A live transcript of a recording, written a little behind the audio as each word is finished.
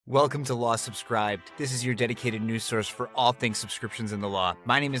Welcome to Law Subscribed. This is your dedicated news source for all things subscriptions in the law.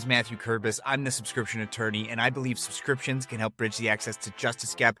 My name is Matthew Kurbis. I'm the subscription attorney, and I believe subscriptions can help bridge the access to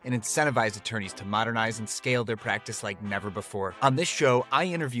justice gap and incentivize attorneys to modernize and scale their practice like never before. On this show, I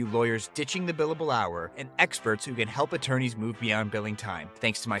interview lawyers ditching the billable hour and experts who can help attorneys move beyond billing time.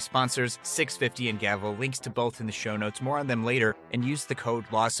 Thanks to my sponsors, 650 and Gavel. Links to both in the show notes. More on them later, and use the code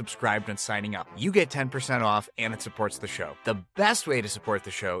LAWSubscribed when signing up. You get 10% off, and it supports the show. The best way to support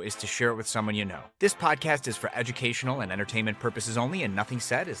the show is to share it with someone you know. This podcast is for educational and entertainment purposes only, and nothing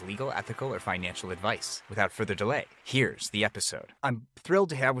said is legal, ethical, or financial advice. Without further delay, here's the episode. I'm thrilled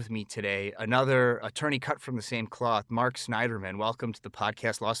to have with me today another attorney cut from the same cloth, Marc Snyderman. Welcome to the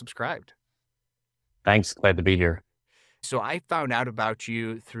podcast Law Subscribed. Thanks. Glad to be here. So I found out about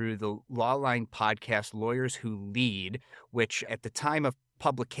you through the Lawline podcast, Lawyers Who Lead, which at the time of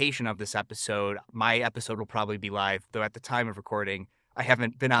publication of this episode, my episode will probably be live, though at the time of recording, I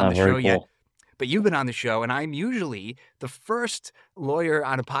haven't been on the show yet, but you've been on the show, and I'm usually the first lawyer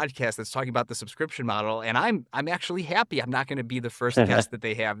on a podcast that's talking about the subscription model, and I'm actually happy. I'm not going to be the first guest that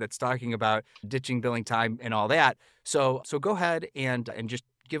they have that's talking about ditching billing time and all that. So go ahead and just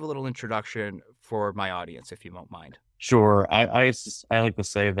give a little introduction for my audience, if you won't mind. Sure. I like to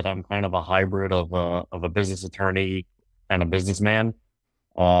say that I'm kind of a hybrid of a business attorney and a businessman.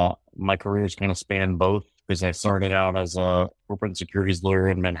 My career's kind of spanned both, because I started out as a corporate securities lawyer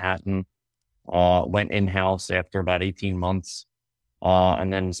in Manhattan, went in-house after about 18 months,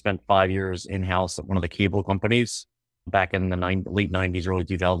 and then spent 5 years in-house at one of the cable companies back in the late 90s, early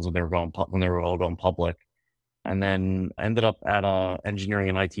 2000s when they were all going public. And then ended up at a engineering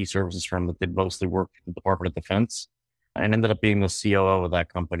and IT services firm that did mostly work for the Department of Defense, and ended up being the COO of that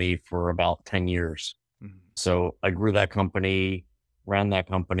company for about 10 years. Mm-hmm. So I grew that company, ran that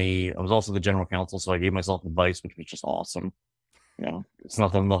company. I was also the general counsel, so I gave myself advice, which was just awesome. You know, it's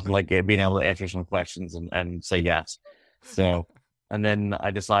nothing like being able to answer some questions and say yes. So, and then I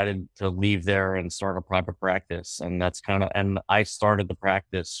decided to leave there and start a private practice. And and I started the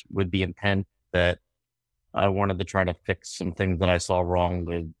practice with the intent that I wanted to try to fix some things that I saw wrong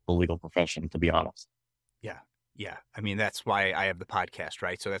with the legal profession, to be honest. Yeah. I mean, that's why I have the podcast,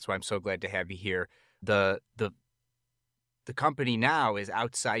 right? So that's why I'm so glad to have you here. The company now is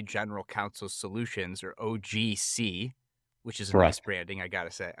Outside General Counsel Solutions, or OGC, which is a nice branding. I gotta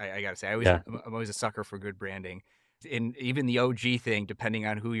say, I'm always a sucker for good branding, and even the OG thing, depending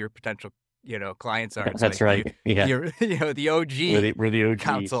on who your potential clients are. That's right. You're the OG. We're the OGs.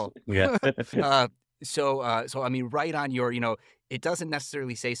 Counsel. Yeah. So I mean, right on your, it doesn't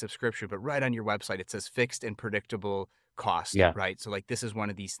necessarily say subscription, but right on your website it says fixed and predictable cost. Yeah. Right. So like this is one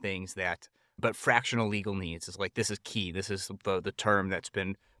of these things that. But fractional legal needs is like, this is key. This is the term that's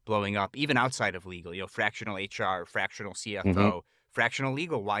been blowing up even outside of legal, fractional HR, fractional CFO, fractional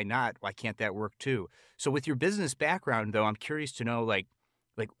legal. Why not? Why can't that work too? So with your business background, though, I'm curious to know, like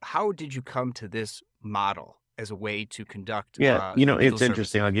how did you come to this model as a way to conduct? Yeah. Legal it's service?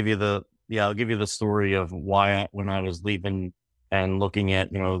 Interesting. I'll give you the story of why when I was leaving and looking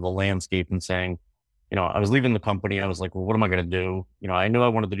at, the landscape and saying, I was leaving the company. I was like, well, what am I going to do? I knew I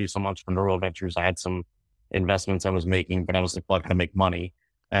wanted to do some entrepreneurial ventures. I had some investments I was making, but I was like, well, I can make money.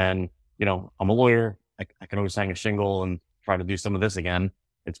 And, I'm a lawyer. I can always hang a shingle and try to do some of this again.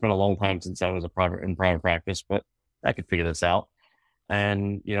 It's been a long time since I was in private practice, but I could figure this out.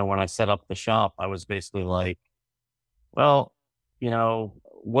 And, when I set up the shop, I was basically like, well,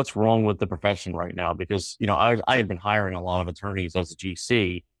 what's wrong with the profession right now? Because, I had been hiring a lot of attorneys as a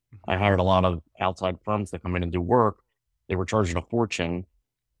GC. I hired a lot of outside firms that come in and do work. They were charging a fortune.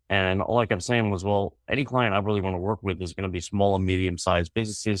 And all I kept saying was, well, any client I really want to work with is going to be small and medium-sized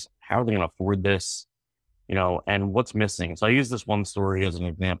businesses. How are they going to afford this? And what's missing? So I use this one story as an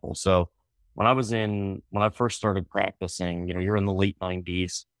example. So when I first started practicing, you're in the late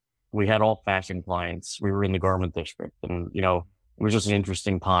 90s, we had all fashion clients. We were in the garment district, and, it was just an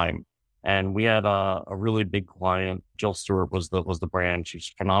interesting time. And we had a really big client. Jill Stewart was the brand.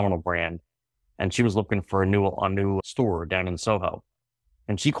 She's a phenomenal brand. And she was looking for a new store down in Soho.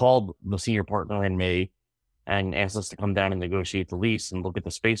 And she called the senior partner and me and asked us to come down and negotiate the lease and look at the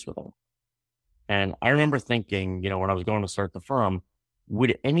space with her. And I remember thinking, when I was going to start the firm,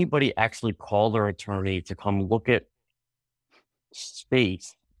 would anybody actually call their attorney to come look at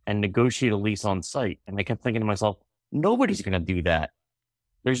space and negotiate a lease on site? And I kept thinking to myself, nobody's going to do that.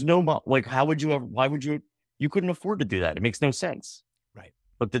 There's no, you couldn't afford to do that. It makes no sense. Right.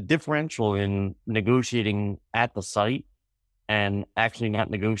 But the differential in negotiating at the site and actually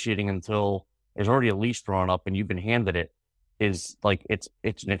not negotiating until there's already a lease drawn up and you've been handed it is like, it's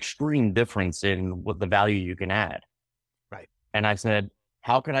an extreme difference in what the value you can add. Right. And I said,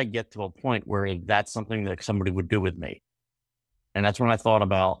 how could I get to a point where that's something that somebody would do with me? And that's when I thought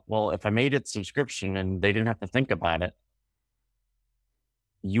about, well, if I made it subscription and they didn't have to think about it,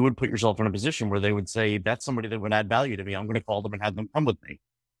 you would put yourself in a position where they would say, that's somebody that would add value to me. I'm going to call them and have them come with me.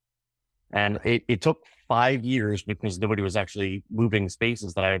 And it took 5 years because nobody was actually moving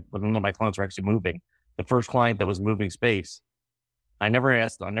spaces none of my clients were actually moving. The first client that was moving space, I never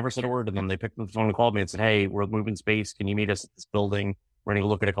said a word to them. They picked up the phone and called me and said, hey, we're moving space. Can you meet us at this building? We're going to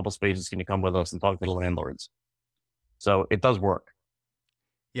look at a couple spaces. Can you come with us and talk to the landlords? So it does work.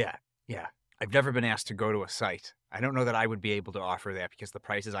 Yeah. Yeah. I've never been asked to go to a site. I don't know that I would be able to offer that because the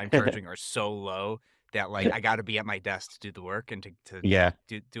prices I'm charging are so low that like I got to be at my desk to do the work and to Yeah.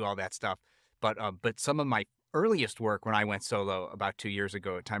 do all that stuff. But some of my earliest work when I went solo about 2 years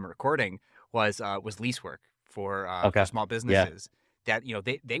ago at time of recording was lease work for Okay. small businesses that, you know,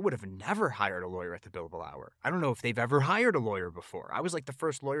 they would have never hired a lawyer at the billable hour. I don't know if they've ever hired a lawyer before. I was like the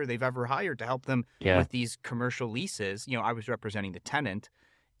first lawyer they've ever hired to help them with these commercial leases. You know, I was representing the tenant.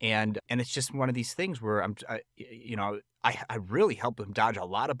 And it's just one of these things where I really help them dodge a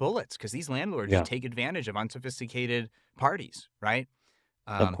lot of bullets because these landlords just take advantage of unsophisticated parties, right?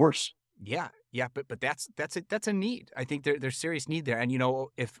 Of course. Yeah, but that's a need. I think there's serious need there. And you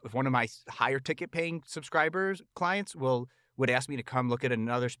know, if one of my higher ticket paying subscribers clients would ask me to come look at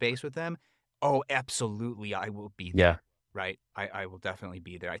another space with them, oh, absolutely, I will be there. Yeah. Right, I will definitely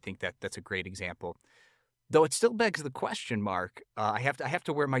be there. I think that's a great example. Though it still begs the question, Mark. I have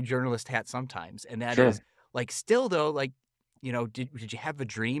to wear my journalist hat sometimes, and that is like still though, like, you know, did you have a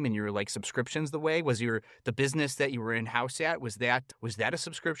dream and your like subscriptions the way? Was the business that you were in house at, was that a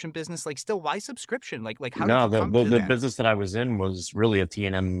subscription business? Like still, why subscription? Like how did you come to the that? business that I was in was really a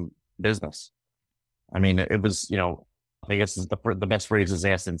T&M business. I mean, it was, you know, I guess the best phrase is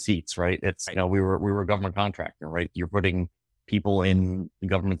ass in seats, right? It's, you know, we were a government contractor, right? You're putting people in the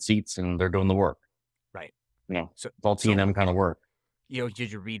government seats and they're doing the work. Right. You know, so it's all T&M kind of work. You know,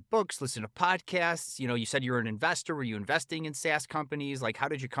 did you read books, listen to podcasts? You know, you said you were an investor. Were you investing in SaaS companies? Like, how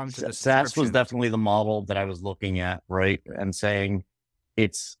did you come to this? SaaS was definitely the model that I was looking at, right? And saying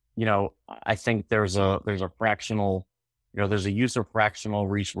it's, you know, I think there's a fractional, you know, there's a use of fractional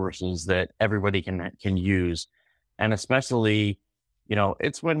resources that everybody can use. And especially, you know,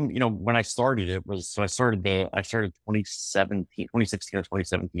 it's when I started, I started 2016 or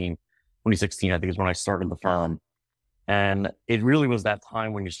 2017. 2016, I think, is when I started the firm. And it really was that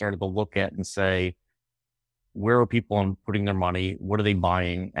time when you started to look at and say, where are people putting their money? What are they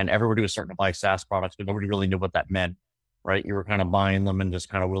buying? And everybody was starting to buy SaaS products, but nobody really knew what that meant, right? You were kind of buying them and just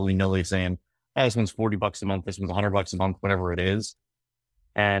kind of willy-nilly saying, hey, this one's $40 a month, this one's $100 a month, whatever it is.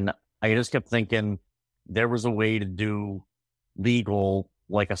 And I just kept thinking there was a way to do legal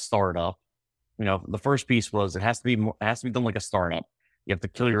like a startup. You know, the first piece was it has to be done like a startup. You have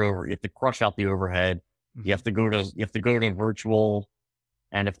to you have to crush out the overhead. Mm-hmm. You have to go to virtual.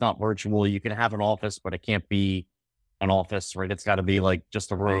 And if not virtual, you can have an office, but it can't be an office, right? It's got to be like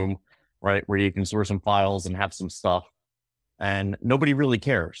just a room, right? Where you can store some files and have some stuff. And nobody really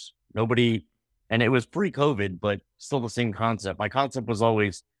cares. And it was pre-COVID, but still the same concept. My concept was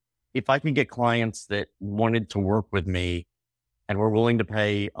always, if I can get clients that wanted to work with me and were willing to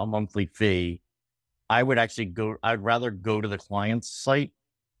pay a monthly fee, I'd rather go to the client's site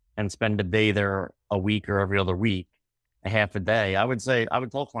and spend a day there a week or every other week, a half a day. I would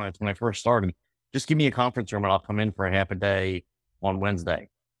tell clients when I first started, just give me a conference room and I'll come in for a half a day on Wednesday.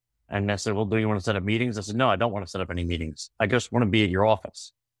 And they said, well, do you want to set up meetings? I said, no, I don't want to set up any meetings. I just want to be at your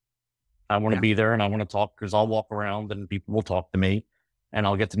office. I want to be there and I want to talk because I'll walk around and people will talk to me and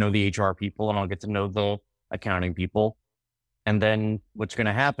I'll get to know the HR people and I'll get to know the accounting people. And then what's going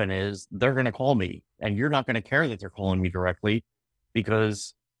to happen is they're going to call me and you're not going to care that they're calling me directly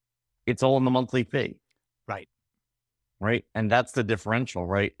because it's all in the monthly fee. Right. Right. And that's the differential.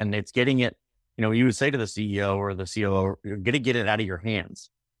 Right. And it's getting it, you know, you would say to the CEO or the COO, you're going to get it out of your hands.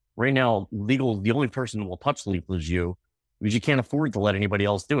 Right now, legal, the only person who will touch legal is you because you can't afford to let anybody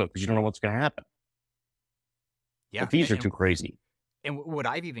else do it because you don't know what's going to happen. Yeah. The fees are too crazy. And what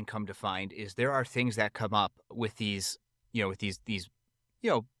I've even come to find is there are things that come up with these, you know, with these, you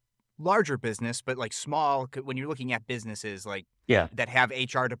know, larger business, but like small, when you're looking at businesses like that have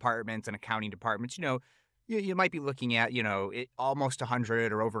HR departments and accounting departments, you know, you might be looking at, you know, almost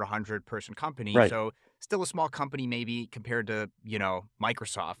 100 or over 100 person company. Right. So still a small company, maybe compared to, you know,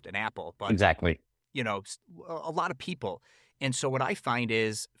 Microsoft and Apple, but exactly, you know, a lot of people. And so what I find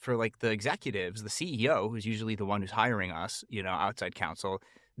is for like the executives, the CEO, who's usually the one who's hiring us, you know, outside counsel,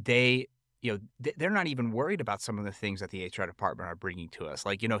 they, you know, they're not even worried about some of the things that the HR department are bringing to us.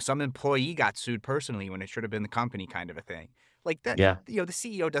 Like, you know, some employee got sued personally when it should have been the company kind of a thing. Like that, Yeah, the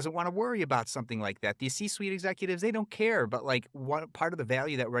CEO doesn't want to worry about something like that. The C-suite executives, they don't care. But like one part of the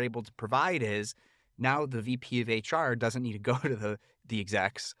value that we're able to provide is now the VP of HR doesn't need to go to the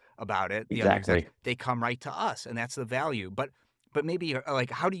execs about it. The other execs, exactly. they come right to us, and that's the value. But maybe like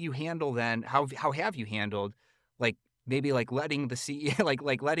how do you handle then? How have you handled like maybe like letting the CEO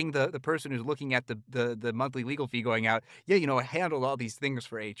like letting the person who's looking at the monthly legal fee going out, I handled all these things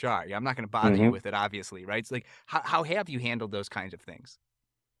for HR. Yeah, I'm not going to bother you hmm with it, obviously, right? It's like how have you handled those kinds of things?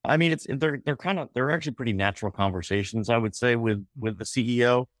 I mean, they're actually pretty natural conversations, I would say, with the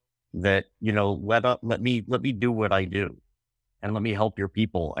CEO that, let me do what I do and let me help your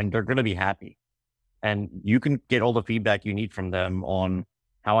people, and they're going to be happy. And you can get all the feedback you need from them on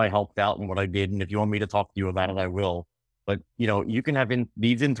how I helped out and what I did. And if you want me to talk to you about it, I will. But, you can have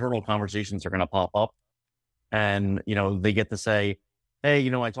these internal conversations are going to pop up, and, they get to say, hey,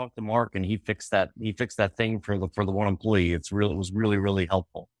 I talked to Mark and he fixed that thing for the one employee. It was really, really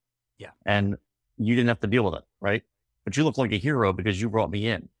helpful. Yeah. And you didn't have to deal with it. Right. But you look like a hero because you brought me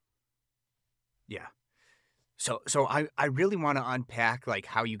in. Yeah. So I really want to unpack like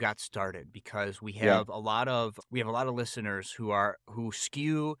how you got started, because we Yeah. have a lot of listeners who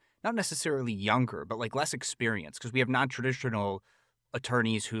skew not necessarily younger, but like less experienced, because we have non-traditional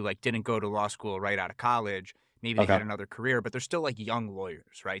attorneys who like didn't go to law school right out of college. Maybe they Okay. had another career, but they're still like young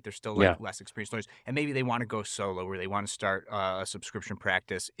lawyers, right? They're still like Yeah. less experienced lawyers, and maybe they want to go solo, or they want to start a subscription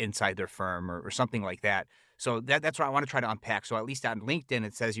practice inside their firm, or something like that. So that's what I want to try to unpack. So at least on LinkedIn,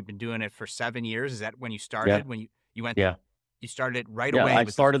 it says you've been doing it for 7 years. Is that when you Yeah. started? When you went, Yeah. you started it right Yeah. away I with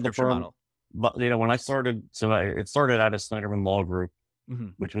the started the subscription firm, model? but when I started, it started out as Snyderman Law Group, Hmm.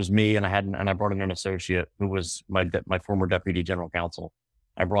 which was me, and I brought in an associate who was my former deputy general counsel.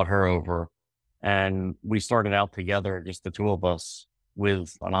 I brought her over, and we started out together, just the two of us,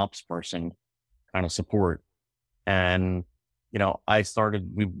 with an ops person kind of support. And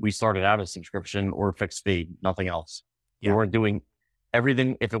we started out as subscription or fixed fee, nothing else. We Yeah. weren't doing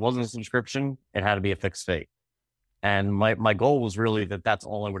everything. If it wasn't a subscription, it had to be a fixed fee. And my goal was really that that's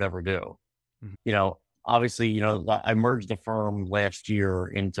all I would ever do. Mhm. Obviously, I merged the firm last year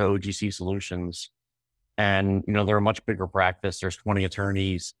into OGC Solutions, and, they're a much bigger practice. There's 20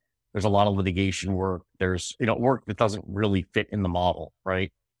 attorneys. There's a lot of litigation work. There's, work that doesn't really fit in the model,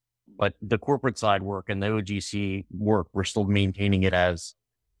 right? But the corporate side work and the OGC work, we're still maintaining it as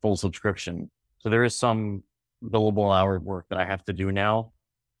full subscription. So there is some billable hour work that I have to do now.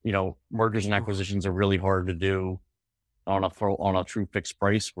 Mergers and Oof. acquisitions are really hard to do on a true fixed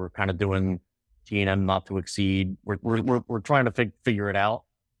price. We're kind of doing T&M not to exceed. We're trying to figure it out.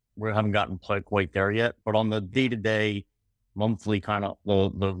 We haven't gotten quite there yet, but on the day to day, monthly kind of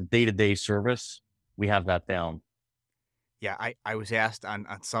the day to day service, we have that down. Yeah, I was asked on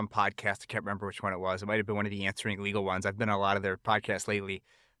some podcast, I can't remember which one it was. It might have been one of the Answering Legal ones. I've been on a lot of their podcasts lately,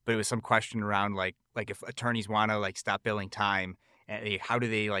 but it was some question around like if attorneys want to like stop billing time, and how do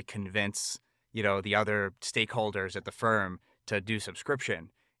they like convince, the other stakeholders at the firm to do subscription?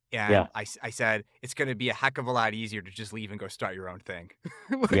 Yeah, And I said it's going to be a heck of a lot easier to just leave and go start your own thing.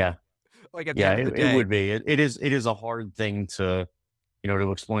 like yeah, like at the yeah. end of the It day. would be. It is a hard thing to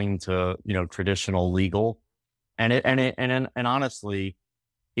explain to traditional legal, and honestly,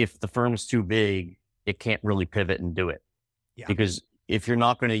 if the firm's too big, it can't really pivot and do it. Yeah. Because if you're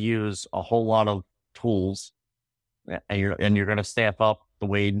not going to use a whole lot of tools, and you're going to staff up the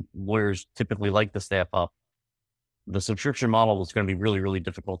way lawyers typically like to staff up, the subscription model is going to be really, really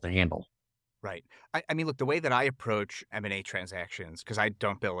difficult to handle. Right. I mean, look, the way that I approach M&A transactions, because I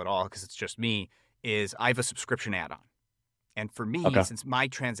don't bill at all because it's just me, is I have a subscription add-on. And for me, Okay. since my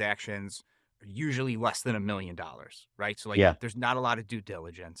transactions are usually less than $1 million, right? So like Yeah. there's not a lot of due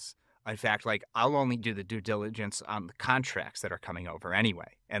diligence. In fact, like I'll only do the due diligence on the contracts that are coming over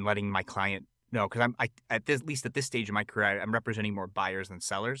anyway, and letting my client know, because at least at this stage of my career, I'm representing more buyers than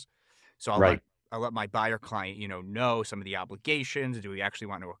sellers. So Right. I'll let my buyer client, know some of the obligations. Do we actually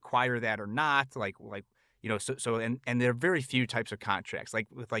want to acquire that or not? And there are very few types of contracts. Like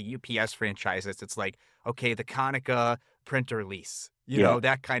with like UPS franchises, it's like, okay, the Konica printer lease, Yeah.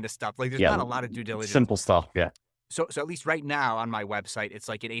 that kind of stuff. Like there's Yeah. not a lot of due diligence. Simple stuff. Yeah. So at least right now on my website, it's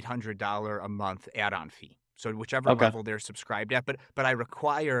like an $800 a month add-on fee. So whichever Okay. level they're subscribed at, but I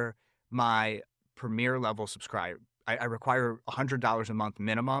require my premier level subscriber. I require $100 a month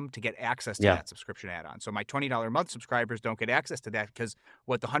minimum to get access to Yeah. that subscription add-on. So my $20 a month subscribers don't get access to that, because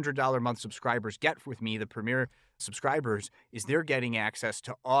what the $100 a month subscribers get with me, the premier subscribers, is they're getting access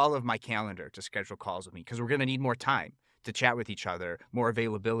to all of my calendar to schedule calls with me, because we're going to need more time to chat with each other, more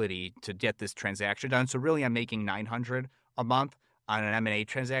availability to get this transaction done. So really, I'm making $900 a month on an M&A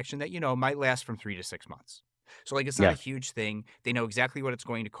transaction that, might last from 3 to 6 months. So like, it's not a Yeah. huge thing. They know exactly what it's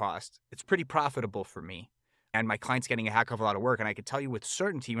going to cost. It's pretty profitable for me. And my client's getting a heck of a lot of work. And I could tell you with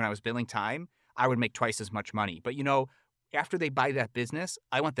certainty when I was billing time, I would make twice as much money. But after they buy that business,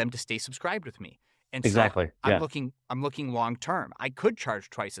 I want them to stay subscribed with me. And so Exactly. I'm Yeah. looking long term. I could charge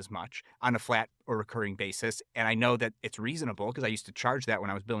twice as much on a flat or recurring basis. And I know that it's reasonable because I used to charge that when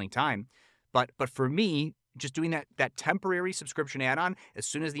I was billing time. But for me, just doing that temporary subscription add-on, as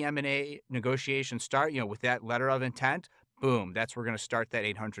soon as the M&A negotiations start, with that letter of intent, boom, that's where we're going to start that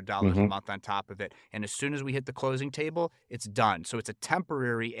 $800 a Hmm. month on top of it. And as soon as we hit the closing table, it's done. So it's a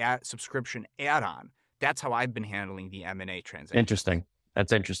temporary subscription add-on. That's how I've been handling the M&A transaction. Interesting.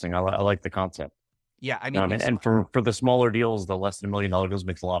 That's interesting. I like the concept. Yeah, I mean, And for the smaller deals, the less than $1 million deals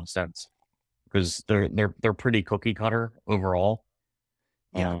makes a lot of sense because they're pretty cookie cutter overall.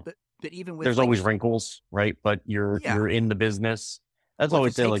 yeah, Uh, but even with there's always wrinkles, right? But yeah, you're in the business. That's well, if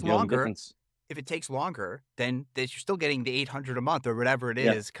always it say takes like, the longer, difference. then you're still getting the 800 a month or whatever it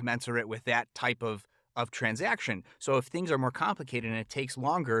Yeah. is, commensurate with that type of transaction. So if things are more complicated and it takes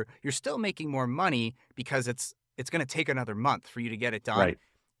longer, you're still making more money because it's going to take another month for you to get it done. Right.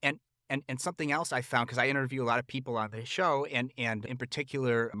 And and something else I found, because I interview a lot of people on the show, and in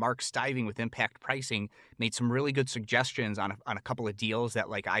particular, Marc Stiving with Impact Pricing made some really good suggestions on a couple of deals that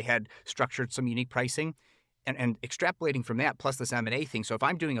like I had structured some unique pricing. And extrapolating from that, plus this M&A thing. So if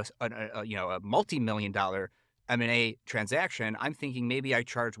I'm doing a multi-million-dollar M&A transaction, I'm thinking maybe I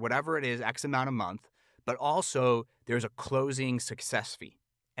charge whatever it is, X amount a month, but also there's a closing success fee,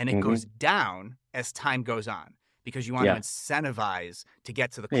 and it Hmm. goes down as time goes on because you want to Yeah. incentivize to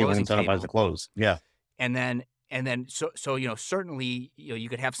get to the Yeah. You want closing to incentivize table. the close. Yeah. And then so certainly you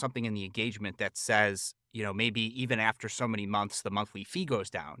could have something in the engagement that says maybe even after so many months the monthly fee goes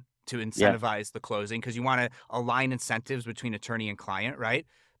down to Yeah. incentivize the closing, because you want to align incentives between attorney and client, right?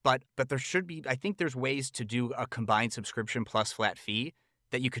 But there should be, I think there's ways to do a combined subscription plus flat fee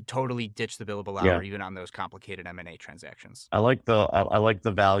that you could totally ditch the billable Yeah. hour even on those complicated M&A transactions. I like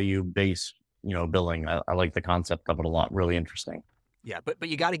the value based, billing. I like the concept of it a lot. Really interesting. Yeah, but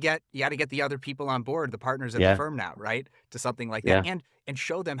you got to get the other people on board, the partners at the Yeah. firm now, right? To something like that, Yeah. and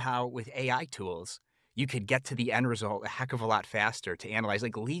show them how with AI tools you could get to the end result a heck of a lot faster to analyze,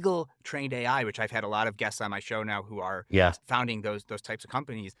 like legal trained AI, which I've had a lot of guests on my show now who are Yeah. founding those types of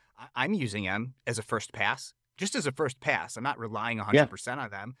companies. I'm using them as a first pass, just as a first pass. I'm not relying 100% on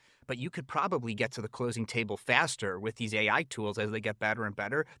them, but you could probably get to the closing table faster with these AI tools as they get better and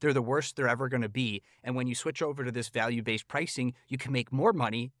better. They're the worst they're ever going to be. And when you switch over to this value-based pricing, you can make more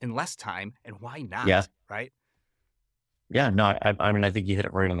money in less time. And why not? Yeah. Right? Yeah. No, I mean, I think you hit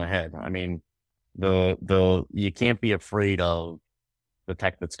it right on the head. I mean, you can't be afraid of the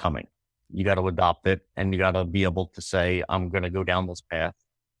tech that's coming. You got to adopt it, and you got to be able to say, I'm going to go down this path.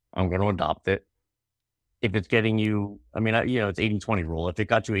 I'm going to adopt it. If it's getting you, I mean, it's 80-20 rule. If it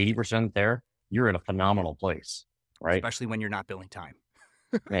got you 80% there, you're in a phenomenal place, right? Especially when you're not billing time.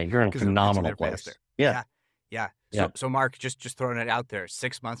 Man, you're in a Because it'll get you phenomenal there place. faster. Yeah. Yeah. Yeah. So Marc, just throwing it out there,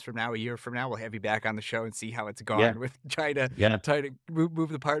 6 months from now, a year from now, we'll have you back on the show and see how it's gone Yeah. with trying to Yeah. move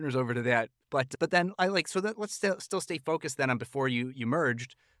the partners over to that. But then let's still stay focused then on before you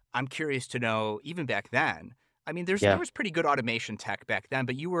merged. I'm curious to know, even back then, I mean, there was pretty good automation tech back then,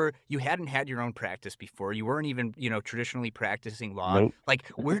 but you hadn't had your own practice before. You weren't even, traditionally practicing law. Nope. Like,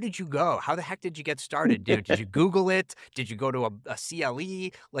 where did you go? How the heck did you get started, dude? Did you Google it? Did you go to a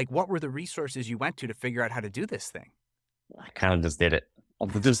CLE? Like, what were the resources you went to figure out how to do this thing? I kind of just did it. I'm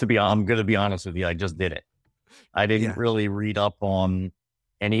going to be honest with you. I just did it. I didn't really read up on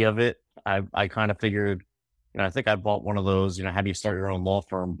any of it. I kind of figured, I think I bought one of those, how do you start your own law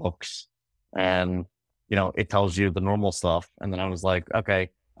firm books? And, it tells you the normal stuff. And then I was like, okay,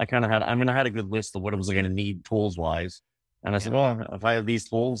 I had a good list of what I was going to need tools wise. And I said, well, if I have these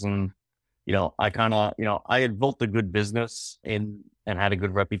tools and, I had built a good business and had a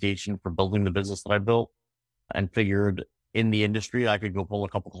good reputation for building the business that I built, and figured in the industry, I could go pull a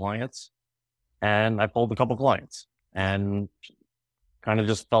couple clients, and I pulled a couple clients and kind of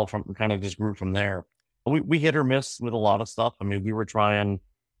just grew from there. We hit or miss with a lot of stuff. I mean, we were trying,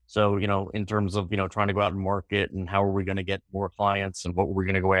 so, in terms of, trying to go out and market and how are we going to get more clients and what were we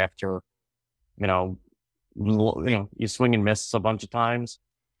going to go after, you swing and miss a bunch of times,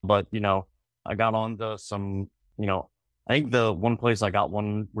 but, I got onto some, I think the one place I got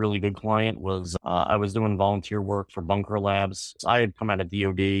one really good client was, I was doing volunteer work for Bunker Labs. I had come out of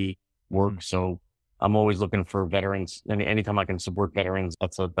DOD work. So I'm always looking for veterans. Anytime I can support veterans,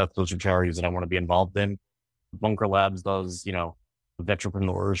 those are charities that I want to be involved in. Bunker Labs does,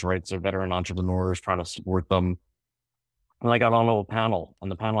 veteranpreneurs, right? So veteran entrepreneurs, trying to support them. And I got onto a panel, and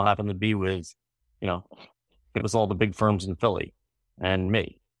the panel happened to be with, It was all the big firms in Philly and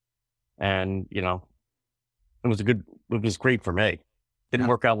me. And, it was great for me. Didn't Yeah.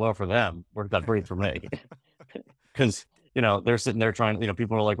 work out well for them. Worked out great for me. Because, they're sitting there trying,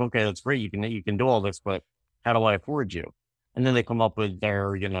 people are like, okay, that's great. You can do all this, but how do I afford you? And then they come up with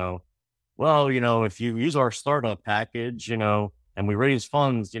their, well, if you use our startup package, and we raise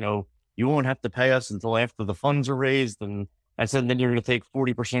funds, you won't have to pay us until after the funds are raised. And I said, then you're going to take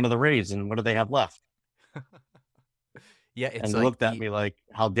 40% of the raise. And what do they have left? Yeah, it's And they like looked at me like,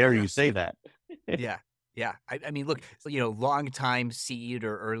 how dare you say that? yeah. Yeah. I mean, look, long-time seed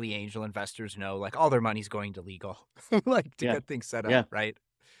or early angel investors know like all their money's going to legal, like to Yeah. get things set Yeah. up, right?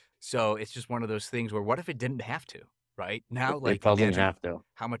 So it's just one of those things where what if it didn't have to, right? Now, It like doesn't imagine have to.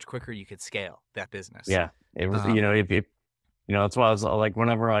 how much quicker you could scale that business. Yeah. It was, Um, if that's why I was like,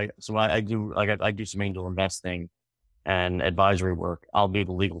 whenever I do, like, I do some angel investing and advisory work, I'll do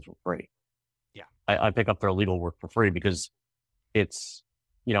the legal for free. Yeah. I pick up their legal work for free because it's,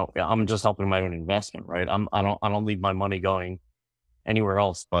 I'm just helping my own investment, right? I don't leave my money going anywhere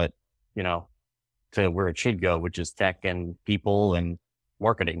else, but, to where it should go, which is tech and people and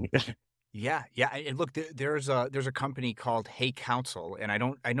marketing. Yeah, yeah. And look, there's a company called Counsel, and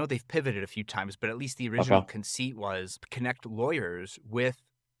I know they've pivoted a few times, but at least the original Okay. conceit was connect lawyers with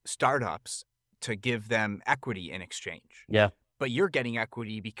startups to give them equity in exchange. Yeah. But you're getting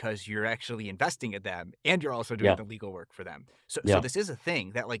equity because you're actually investing in them, and you're also doing Yeah. the legal work for them. So Yeah. this is a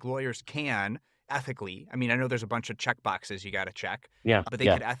thing that like lawyers can ethically. I mean, I know there's a bunch of check boxes you got to check, Yeah. but they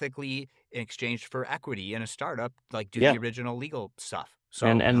Yeah. could ethically, in exchange for equity in a startup, like do Yeah. the original legal stuff.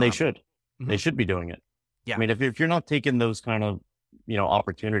 And, So and they should. They mhm. should be doing it. Yeah. I mean, if you're not taking those kind of,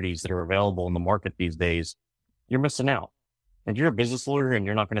 opportunities that are available in the market these days, you're missing out. If you're a business lawyer and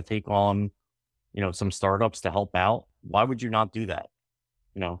you're not going to take on, some startups to help out, why would you not do that?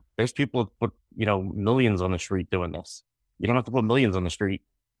 There's people that put, millions on the street doing this. You don't have to put millions on the street.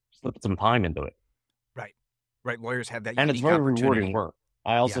 Just put some time into it. Right. Right. Lawyers have that And it's unique very rewarding opportunity. work.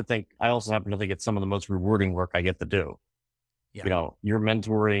 I also happen to think it's some of the most rewarding work I get to do. Yeah. You're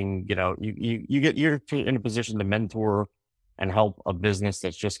mentoring, you're in a position to mentor and help a business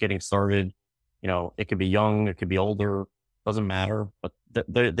that's just getting started. It could be young, it could be older, doesn't matter, but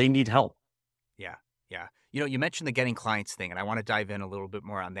they need help. Yeah. Yeah. You mentioned the getting clients thing, and I want to dive in a little bit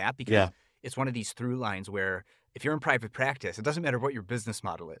more on that because Yeah. it's one of these through lines where if you're in private practice, it doesn't matter what your business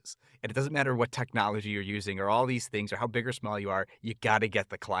model is, and it doesn't matter what technology you're using or all these things or how big or small you are, you got to get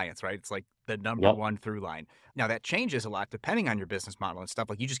the clients, right? It's like the number Yep. one through line. Now that changes a lot depending on your business model and stuff.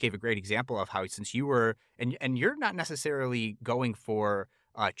 Like you just gave a great example of how since you were, and you're not necessarily going for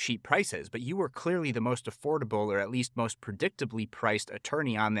cheap prices, but you were clearly the most affordable or at least most predictably priced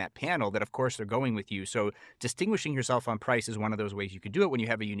attorney on that panel that of course they're going with you. So distinguishing yourself on price is one of those ways you could do it when you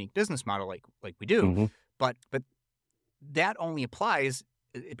have a unique business model like we do. Hmm. But that only applies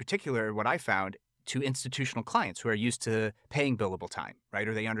in particular what I found to institutional clients who are used to paying billable time, right?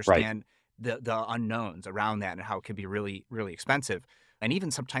 Or they understand the unknowns around that and how it can be really, really expensive. And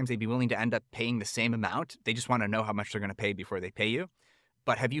even sometimes they'd be willing to end up paying the same amount. They just want to know how much they're going to pay before they pay you.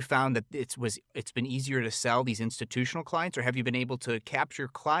 But have you found that it's been easier to sell these institutional clients, or have you been able to capture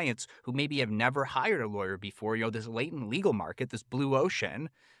clients who maybe have never hired a lawyer before, this latent legal market, this blue ocean,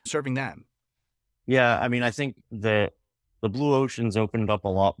 serving them? Yeah. I mean, I think that the blue ocean's opened up a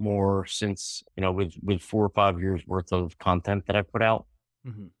lot more since, with 4 or 5 years worth of content that I put out.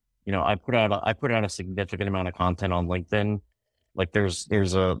 Mm-hmm. I put out a significant amount of content on LinkedIn. Like there's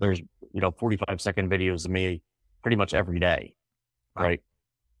 45-second videos of me pretty much every day. Wow. Right.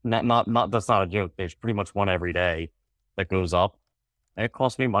 Not, that's not a joke. There's pretty much one every day that goes up. And it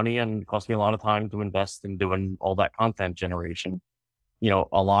costs me money and costs me a lot of time to invest in doing all that content generation.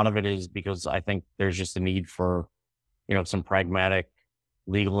 A lot of it is because I think there's just a need for, some pragmatic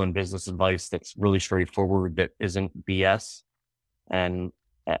legal and business advice that's really straightforward, that isn't BS. And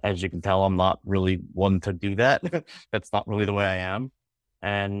as you can tell, I'm not really one to do that. That's not really the way I am.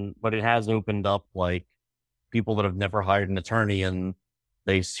 But it has opened up like people that have never hired an attorney, and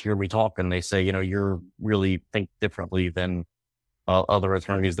they hear me talk and they say, you're really think differently than other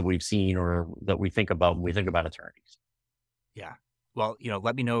attorneys that we've seen or that we think about when we think about attorneys. Yeah. Well,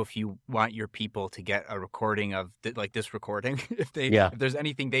 let me know if you want your people to get a recording of like this recording. If there's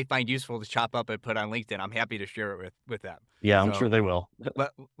anything they find useful to chop up and put on LinkedIn, I'm happy to share it with them. Yeah, I'm sure they will.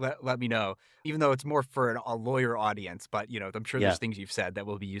 let me know, even though it's more for a lawyer audience, but I'm sure there's things you've said that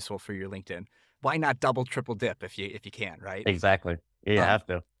will be useful for your LinkedIn. Why not double, triple dip if you can, right? Exactly. Yeah, you have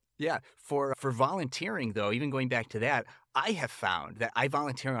to. Yeah. For volunteering, though, even going back to that, I have found that I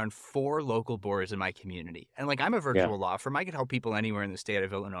volunteer on 4 local boards in my community. And like I'm a virtual law firm. I could help people anywhere in the state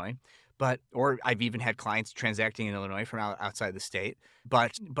of Illinois. or I've even had clients transacting in Illinois from outside the state.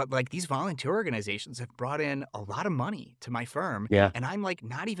 But like these volunteer organizations have brought in a lot of money to my firm. Yeah. And I'm like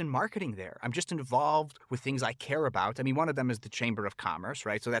not even marketing there. I'm just involved with things I care about. I mean, one of them is the Chamber of Commerce,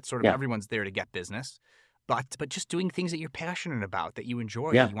 right? So that's sort of Yeah. everyone's there to get business. But just doing things that you're passionate about, that you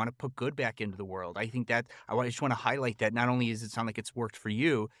enjoy, Yeah. that you want to put good back into the world. I think that I just want to highlight that not only does it sound like it's worked for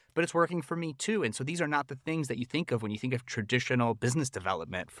you, but it's working for me too. And so these are not the things that you think of when you think of traditional business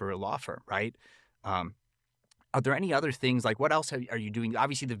development for a law firm, right? Um, are there any other things, like what else are you doing?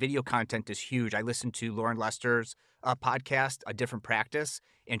 Obviously, the video content is huge. I listened to Lauren Lester's podcast, A Different Practice,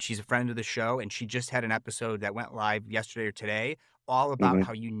 and she's a friend of the show. And she just had an episode that went live yesterday or today, all about Hmm.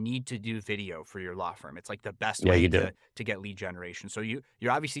 how you need to do video for your law firm. It's like the best Yeah, way you do. to get lead generation. So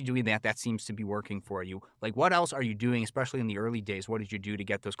you're obviously doing that. That seems to be working for you. Like, what else are you doing, especially in the early days? What did you do to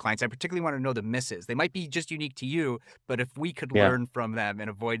get those clients? I particularly want to know the misses. They might be just unique to you, but if we could Yeah. learn from them and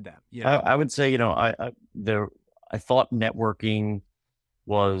avoid them, I would say, I thought networking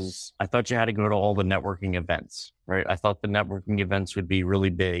I thought you had to go to all the networking events, right? I thought the networking events would be really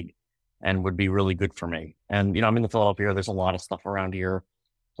big and would be really good for me. And, I'm in the Philadelphia, there's a lot of stuff around here,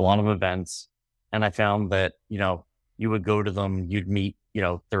 a lot of events. And I found that, you would go to them, you'd meet,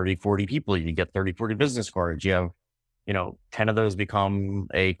 30, 40 people, you get 30, 40 business cards. You have, 10 of those become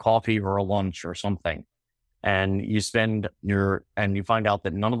a coffee or a lunch or something. And you find out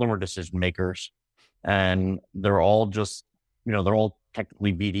that none of them are decision makers, and they're all just, they're all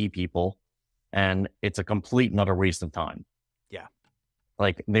technically BD people, and it's a complete and utter waste of time. Yeah.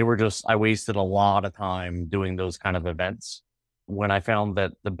 Like I wasted a lot of time doing those kind of events when I found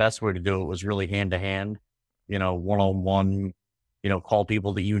that the best way to do it was really hand to hand, one-on-one, call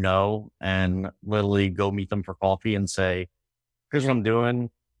people that and literally go meet them for coffee and say, here's what I'm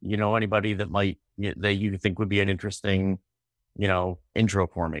doing. Anybody that you think would be an interesting, intro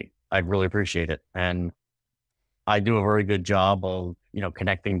for me, I'd really appreciate it. And I do a very good job of,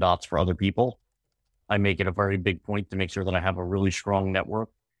 connecting dots for other people. I make it a very big point to make sure that I have a really strong network.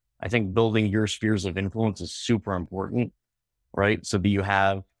 I think building your spheres of influence is super important, right? So do you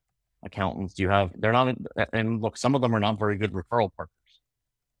have accountants? They're not, and look, some of them are not very good referral partners.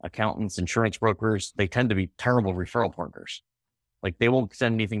 Accountants, insurance brokers, they tend to be terrible referral partners. Like they won't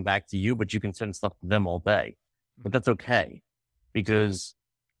send anything back to you, but you can send stuff to them all day. But that's okay, because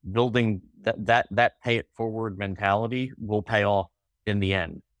building that pay it forward mentality will pay off in the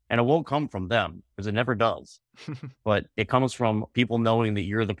end. And it won't come from them, because it never does. But it comes from people knowing that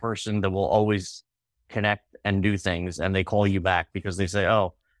you're the person that will always connect and do things. And they call you back because they say,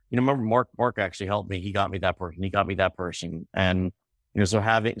 oh, remember Marc actually helped me. He got me that person. He got me that person. And,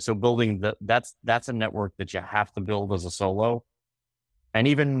 so building that's a network that you have to build as a solo. And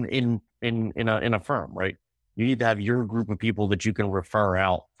even in a firm, right? You need to have your group of people that you can refer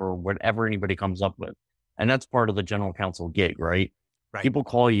out for whatever anybody comes up with. And that's part of the general counsel gig, right? Right. People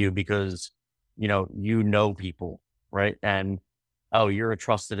call you because, people, right? And, oh, you're a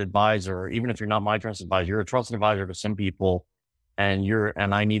trusted advisor. Even if you're not my trusted advisor, you're a trusted advisor to some people.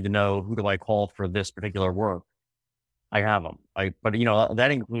 And I need to know, who do I call for this particular work? I have them. But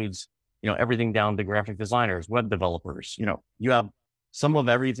that includes, everything down to graphic designers, web developers. You have some of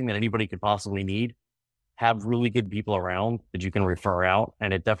everything that anybody could possibly need. Have really good people around that you can refer out,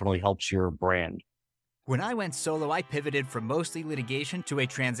 and it definitely helps your brand. When I went solo, I pivoted from mostly litigation to a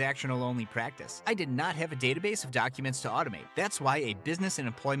transactional-only practice. I did not have a database of documents to automate. That's why a business and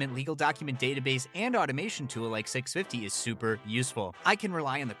employment legal document database and automation tool like 650 is super useful. I can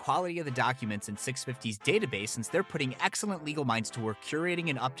rely on the quality of the documents in 650's database, since they're putting excellent legal minds to work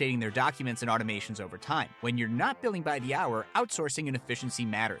curating and updating their documents and automations over time. When you're not billing by the hour, outsourcing and efficiency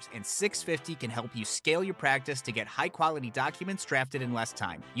matters, and 650 can help you scale your practice to get high-quality documents drafted in less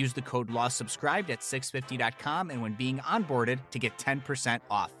time. Use the code LAWSUBSCRIBED at 650.com, and when being onboarded to get 10%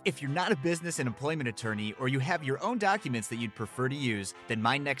 off. If you're not a business and employment attorney, or you have your own documents that you'd prefer to use, then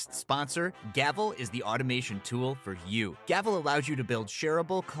my next sponsor, Gavel, is the automation tool for you. Gavel allows you to build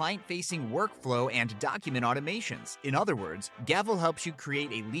shareable, client-facing workflow and document automations. In other words, Gavel helps you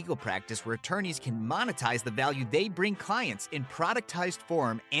create a legal practice where attorneys can monetize the value they bring clients in productized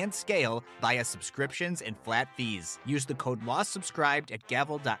form and scale via subscriptions and flat fees. Use the code LAWSUBSCRIBED at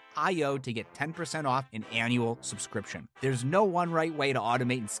gavel.io to get 10% off an annual subscription. There's no one right way to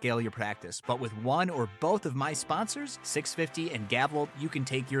automate and scale your practice, but with one or both of my sponsors, 650 and Gavel, you can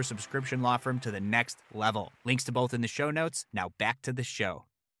take your subscription law firm to the next level. Links to both in the show notes. Now back to the show.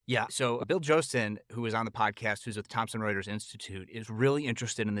 Yeah, so Bill Jostin, who was on the podcast, who's with Thomson Reuters Institute, is really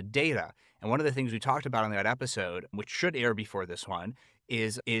interested in the data. And one of the things we talked about on that episode, which should air before this one,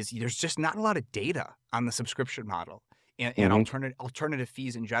 is there's just not a lot of data on the subscription model. and alternative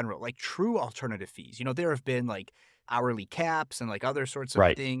fees in general, like true alternative fees. There have been like hourly caps and like other sorts of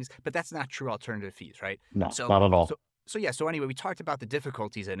Right. things, but that's not true alternative fees, right? No, So, not at all. so anyway, we talked about the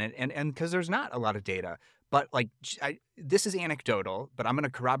difficulties in it, and because there's not a lot of data, but like this is anecdotal, but I'm going to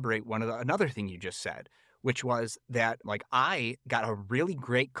corroborate another thing you just said, which was that like I got a really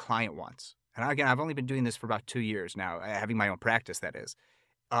great client once, and again, I've only been doing this for about 2 years now, having my own practice, that is,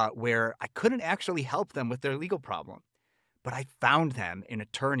 where I couldn't actually help them with their legal problem, but I found them an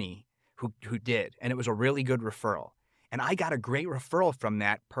attorney who did, and it was a really good referral. And I got a great referral from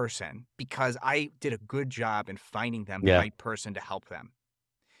that person because I did a good job in finding them the Yeah. right person to help them.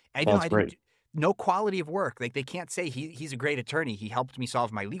 And even Well, though that's I great. didn't, no quality of work, like they can't say he's a great attorney. He helped me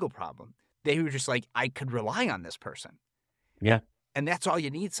solve my legal problem. They were just like, I could rely on this person. Yeah. And that's all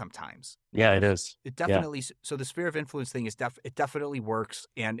you need sometimes. Yeah, it is. It Yeah. definitely, so the sphere of influence thing it definitely works,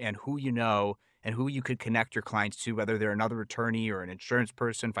 and who you know and who you could connect your clients to, whether they're another attorney or an insurance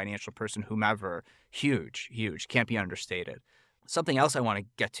person, financial person, whomever, huge, can't be understated. Something else I want to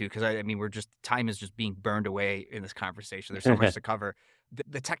get to, because I mean, time is just being burned away in this conversation. There's so much to cover.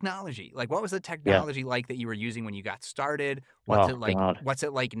 The technology, like what was the Yeah. technology like that you were using when you got started? Oh, God. What's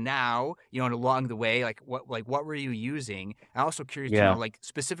it like now? And along the way, what were you using? I'm also curious to Yeah. know, like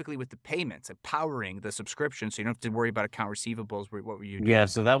specifically with the payments and powering the subscription, so you don't have to worry about account receivables. What were you doing? Yeah.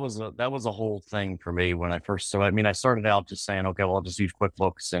 So that was a whole thing for me when I first. So I mean, I started out just saying, okay, well, I'll just use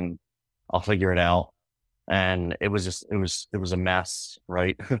QuickBooks and I'll figure it out. And it was a mess,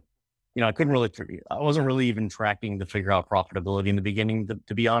 right? I couldn't really, I wasn't really even tracking to figure out profitability in the beginning,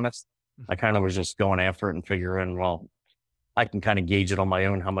 to be honest. I kind of was just going after it and figuring, well, I can kind of gauge it on my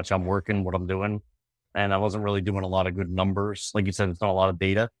own, how much I'm working, what I'm doing. And I wasn't really doing a lot of good numbers. Like you said, it's not a lot of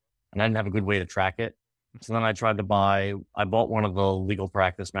data, and I didn't have a good way to track it. So then I bought one of the legal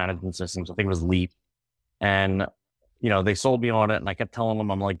practice management systems. I think it was Leap. And, they sold me on it, and I kept telling them,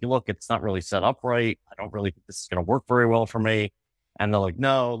 I'm like, look, it's not really set up right. I don't really think this is going to work very well for me. And they're like,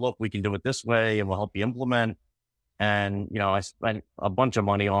 no, look, we can do it this way and we'll help you implement. And, I spent a bunch of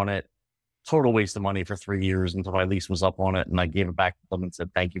money on it, total waste of money for 3 years until my lease was up on it. And I gave it back to them and said,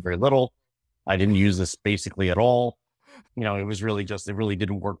 thank you very little. I didn't use this basically at all. It was really it really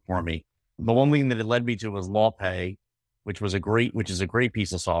didn't work for me. The one thing that it led me to was LawPay, which is a great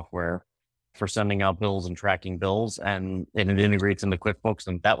piece of software for sending out bills and tracking bills. And it integrates into QuickBooks.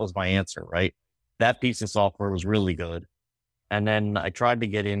 And that was my answer, right? That piece of software was really good. And then I tried to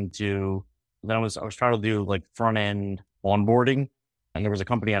get into, I was trying to do like front end onboarding. And there was a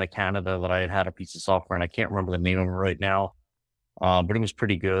company out of Canada that I had a piece of software, and I can't remember the name of it right now. But it was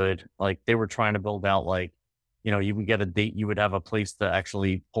pretty good. Like they were trying to build out like, you would get a date, you would have a place to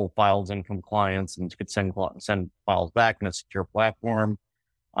actually pull files in from clients, and you could send files back in a secure platform.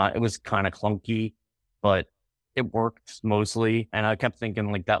 It was kind of clunky, but it worked mostly. And I kept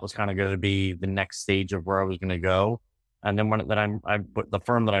thinking like that was kind of going to be the next stage of where I was going to go. And then the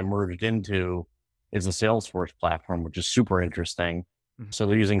firm that I merged into is a Salesforce platform, which is super interesting. Mm-hmm. So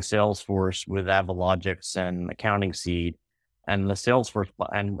they're using Salesforce with Avalogics and Accounting Seed, and the Salesforce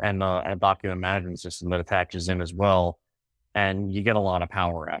and a document management system that attaches in as well. And you get a lot of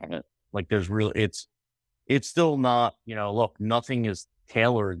power out of it. Like it's still not, look, nothing is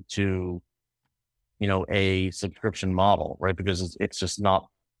tailored to, a subscription model, right? Because it's just not,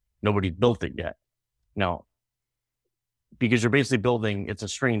 nobody's built it yet. No. Because you're basically building, it's a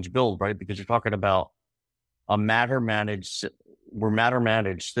strange build, right? Because you're talking about we're matter managed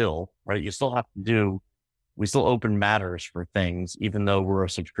still, right? We still open matters for things, even though we're a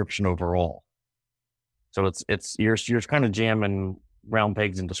subscription overall. So you're kind of jamming round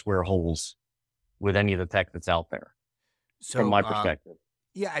pegs into square holes with any of the tech that's out there, from my perspective.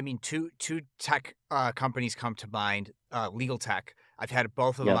 Yeah, I mean, two tech companies come to mind. Legal tech. I've had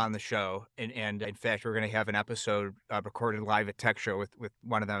both of them on the show, and in fact, we're going to have an episode recorded live at Tech Show with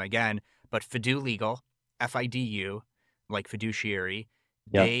one of them again. But Fidu Legal, FIDU, like fiduciary,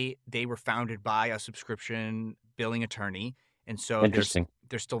 they were founded by a subscription billing attorney, and so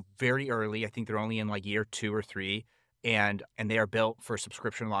they're still very early. I think they're only in like year 2 or 3. And they are built for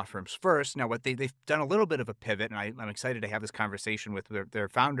subscription law firms first. Now, what they've done a little bit of a pivot, and I'm excited to have this conversation with their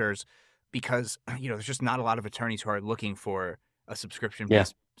founders, because there's just not a lot of attorneys who are looking for a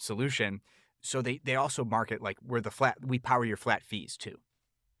subscription-based solution. So they also market like we power your flat fees too.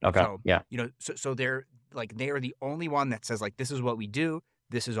 Okay. So so they are the only one that says like, this is what we do,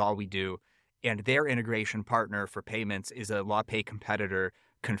 this is all we do, and their integration partner for payments is a LawPay competitor,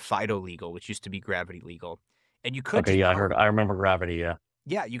 Confido Legal, which used to be Gravity Legal. And you could I remember Gravity.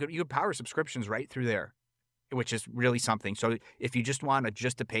 Yeah, you could power subscriptions right through there, which is really something. So if you just want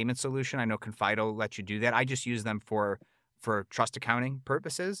a payment solution, I know Confido lets you do that. I just use them for for trust accounting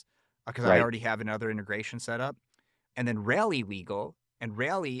purposes because I Right. already have another integration set up. And then Rally Legal, and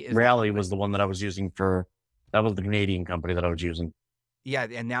Rally is the Rally company. was the one that I was using for, that was the Canadian company that I was using. Yeah,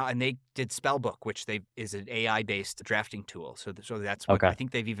 and they did Spellbook, which is an AI based drafting tool. So that's what I Okay.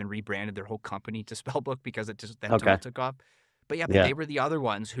 think they've even rebranded their whole company to Spellbook because that tool Okay. took off. But yeah, Yeah. they were the other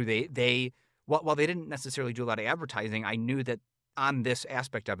ones who they while they didn't necessarily do a lot of advertising, I knew that on this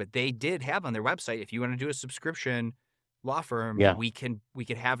aspect of it, they did have on their website, if you want to do a subscription law firm, Yeah. we can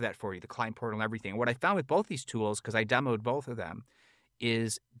have that for you, the client portal and everything. What I found with both these tools, because I demoed both of them,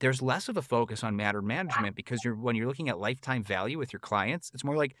 is there's less of a focus on matter management because when you're looking at lifetime value with your clients, it's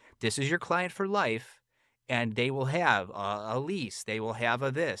more like this is your client for life, and they will have a lease, they will have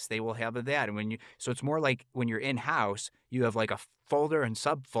a this, they will have a that, and so it's more like when you're in house, you have like a folder and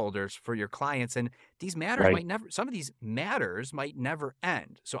subfolders for your clients, and these matters Right. some of these matters might never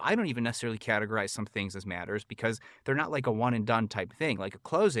end. So I don't even necessarily categorize some things as matters because they're not like a one and done type thing. Like a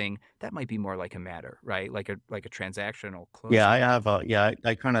closing, that might be more like a matter, right? Like a transactional Yeah. closing. I have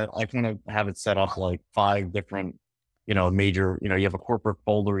I kind of have it set up like 5 different, major, you have a corporate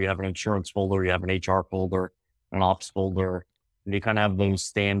folder, you have an insurance folder, you have an HR folder, an ops folder, and you kind of have those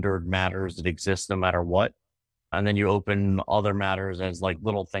standard matters that exist no matter what. And then you open other matters as like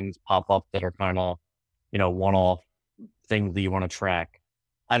little things pop up that are kind of, one-off things that you want to track.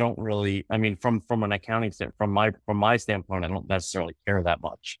 I don't really, I mean, from an accounting from my standpoint, I don't necessarily care that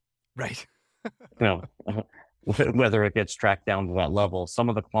much, Right. you know, whether it gets tracked down to that level. Some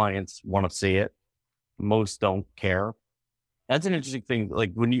of the clients want to see it. Most don't care. That's an interesting thing.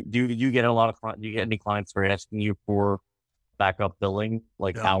 Like when you get a lot of do you get any clients who are asking you for backup billing,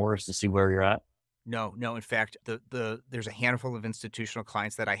 like No. hours to see where you're at? No. In fact, there's a handful of institutional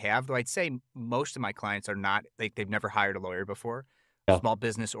clients that I have, though I'd say most of my clients are not, they've never hired a lawyer before, Yeah. small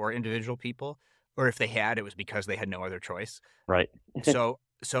business or individual people, or if they had, it was because they had no other choice. Right. So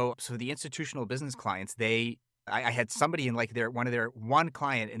the institutional business clients, I had somebody in like one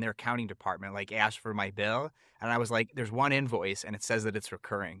client in their accounting department like asked for my bill, and I was like, "There's one invoice, and it says that it's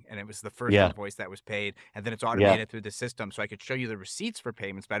recurring, and it was the first Yeah. invoice that was paid, and then it's Yeah. automated through the system, so I could show you the receipts for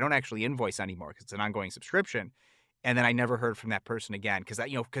payments, but I don't actually invoice anymore because it's an ongoing subscription." And then I never heard from that person again because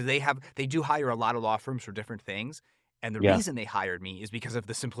they do hire a lot of law firms for different things, and the Yeah. reason they hired me is because of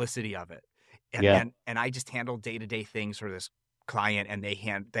the simplicity of it, and Yeah. and and I just handle day-to-day things for this client, and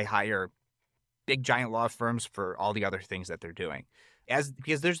they hire big giant law firms for all the other things that they're doing,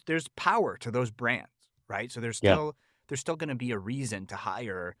 because there's power to those brands, right? So Yeah. there's still going to be a reason to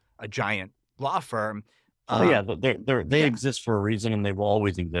hire a giant law firm. Oh yeah. um They yeah, exist for a reason and they will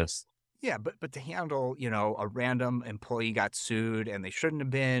always exist. yeah, but to handle, a random employee got sued and they shouldn't have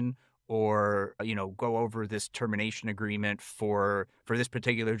been, or go over this termination agreement for this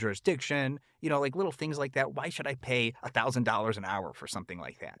particular jurisdiction, like little things like that. Why should I pay $1,000 an hour for something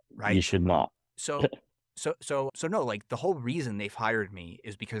like that, You right? should not. So so no, like the whole reason they've hired me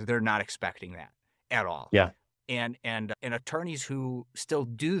is because they're not expecting that at all. Yeah. And attorneys who still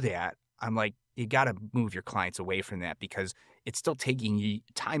do that, I'm like, you got to move your clients away from that because it's still taking you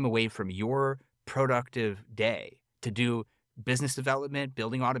time away from your productive day to do business development,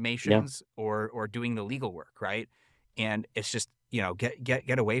 building Yeah. automations, or doing the legal work, right? And it's just,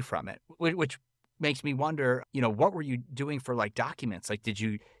 get away from it, which makes me wonder, what were you doing for like documents? Like, did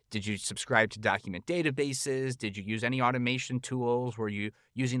you subscribe to document databases? Did you use any automation tools? Were you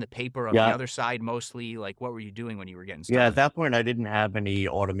using the paper of the Yeah. other side mostly? Like, what were you doing when you were getting Yeah. At started? that point, I didn't have any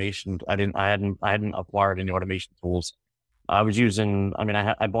automation. I hadn't acquired any automation tools. I was using, I mean,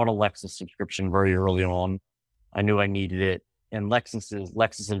 I bought a Lexus subscription very early on. I knew I needed it. And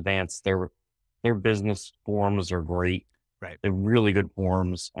Lexus Advanced, their business forms are great. Right. They're really good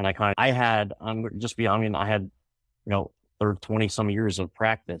forms. And I had, I mean, I had, 20 some years of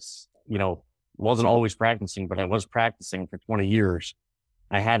practice, wasn't always practicing, but I was practicing for 20 years.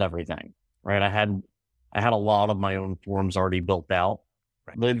 I had everything, right? I had a lot of my own forms already built out.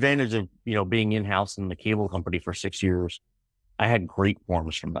 Right. The advantage of, being in-house in the cable company for 6 years, I had great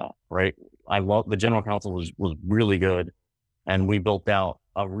forms from that, right? I love the general counsel was really good. And we built out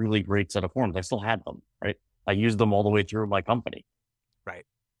a really great set of forms. I still had them, right? I used them all the way through my company Right.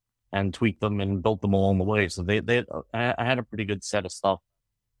 and tweaked them and built them along the way. So I had a pretty good set of stuff.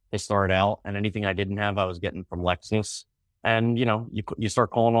 They started out, and anything I didn't have, I was getting from Lexus. And, you start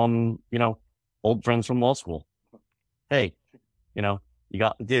calling on, old friends from law school. Hey,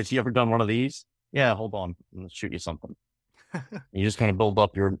 did you ever done one of these? Yeah, hold on. I'm going to shoot you something. You just kind of build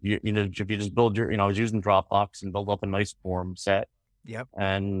up if you just build I was using Dropbox and build up a nice form set. Yep.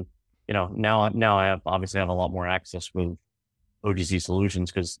 And, now I obviously have a lot more access with OGC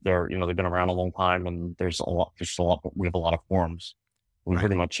solutions because they've been around a long time and we have a lot of forms. We Right.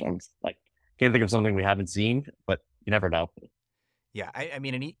 pretty much, like, can't think of something we haven't seen, but you never know. Yeah, I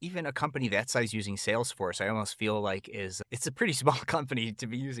mean, and even a company that size using Salesforce, I almost feel like it's a pretty small company to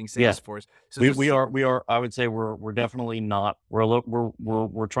be using Yeah, Salesforce. So we, those, we are, we are, I would say we're definitely not,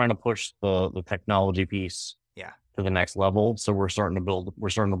 we're trying to push the technology piece yeah, to the next level. So we're starting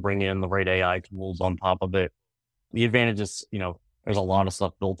to bring in the right AI tools on top of it. The advantage is, there's a lot of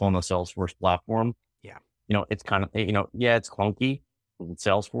stuff built on the Salesforce platform. yeah, It's kind of, yeah, it's clunky with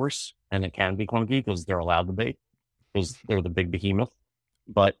Salesforce and it can be clunky because they're allowed to be because they're the big behemoth,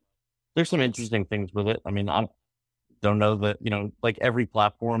 but there's some interesting things with it. I mean, I don't know that, like every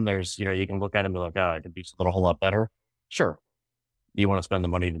platform there's, you can look at it and be like, oh, I could do something a whole lot better. Sure. Do you want to spend the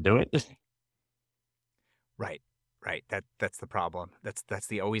money to do it? right, right. That's the problem. That's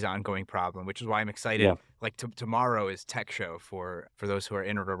the always ongoing problem, which is why I'm excited. Yeah. Like tomorrow is Tech Show for those who are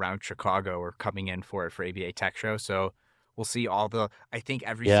in or around Chicago or coming in for it for ABA Tech Show. So we'll see I think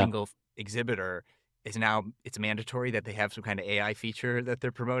every Yeah. single exhibitor is now, it's mandatory that they have some kind of AI feature that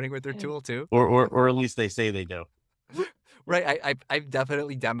they're promoting with their tool too. Or at least they say they do. Right. I've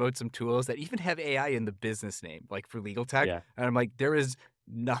definitely demoed some tools that even have AI in the business name, like for legal tech. Yeah. And I'm like, there is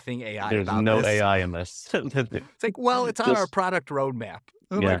nothing AI There's about no this. AI in this. It's like, well, it's on our Just, product roadmap.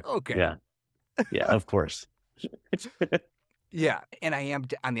 I'm yeah. like, okay. Yeah. Yeah. Of course. Yeah. And I am,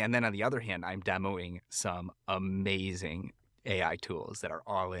 and then on the other hand, I'm demoing some amazing AI tools that are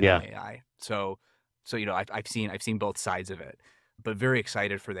all in on Yeah. AI. So, I've seen both sides of it, but very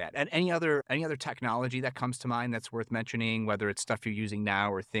excited for that. And any other technology that comes to mind that's worth mentioning, whether it's stuff you're using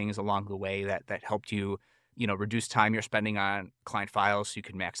now or things along the way that helped you, reduce time you're spending on client files so you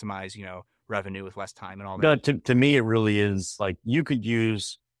can maximize, revenue with less time and all No, that. to me, it really is like you could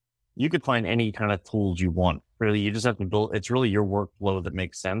find any kind of tools you want. Really, you just have to build, it's really your workflow that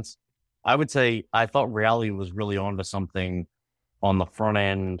makes sense. I would say I thought Reality was really onto something on the front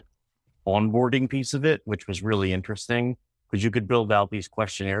end onboarding piece of it, which was really interesting because you could build out these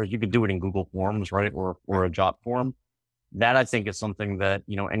questionnaires. You could do it in Google Forms, right? Or a job form. That I think is something that,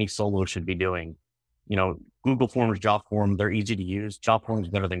 any solo should be doing. Google Forms, job form, they're easy to use. Job form is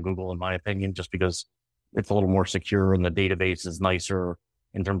better than Google, in my opinion, just because it's a little more secure and the database is nicer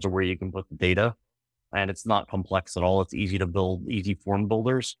in terms of where you can put the data. And it's not complex at all. It's easy to build, easy form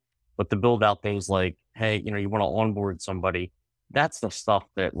builders. But to build out those like, hey, you want to onboard somebody, that's the stuff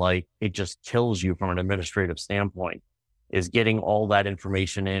that like it just kills you from an administrative standpoint, is getting all that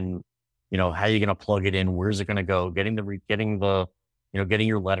information in, how you're going to plug it in, where's it going to go, getting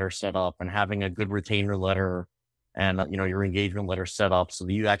your letter set up and having a good retainer letter and, your engagement letter set up so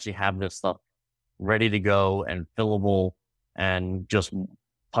that you actually have this stuff ready to go and fillable and just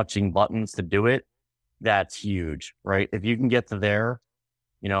touching buttons to do it. That's huge, right? If you can get to there,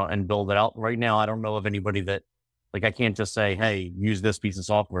 and build it out right now, I don't know of anybody that, like, I can't just say, hey, use this piece of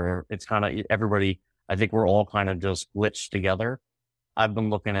software. It's kind of everybody, I think we're all kind of just glitched together. I've been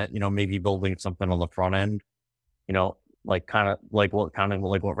looking at, maybe building something on the front end, like kind of like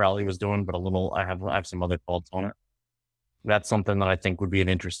what Rally was doing, but I have some other thoughts on it. That's something that I think would be an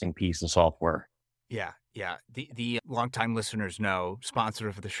interesting piece of software. Yeah, yeah. The longtime listeners know, sponsor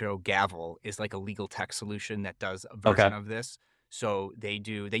of the show, Gavel, is like a legal tech solution that does a version Okay. of this. So they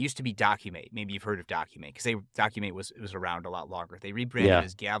used to be Documate. Maybe you've heard of Documate because Documate was around a lot longer. They rebranded Yeah.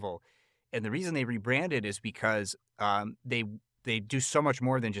 as Gavel. And the reason they rebranded is because they do so much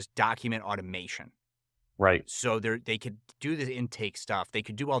more than just document automation. Right. So they could do the intake stuff. They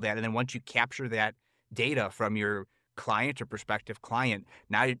could do all that. And then once you capture that data from your client or prospective client,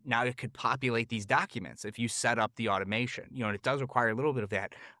 now it could populate these documents if you set up the automation. And it does require a little bit of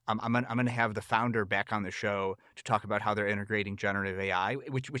that. I'm going to have the founder back on the show to talk about how they're integrating generative AI,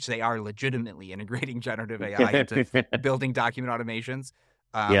 which they are legitimately integrating generative AI into building document automations.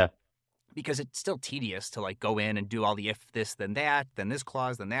 Yeah. Because it's still tedious to like go in and do all the if this, then that, then this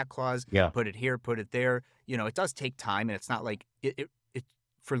clause, then that clause, Yeah. put it here, put it there. It does take time, and it's not like it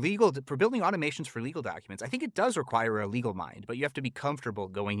for building automations for legal documents. I think it does require a legal mind, but you have to be comfortable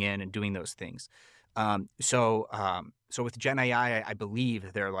going in and doing those things. So with Gen AI, I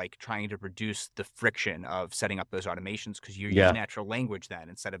believe they're like trying to reduce the friction of setting up those automations because you're using natural language then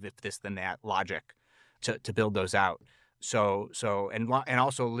instead of if this, then that logic to build those out. So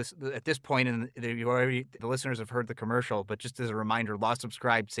also listen, at this point, the listeners have heard the commercial, but just as a reminder, Law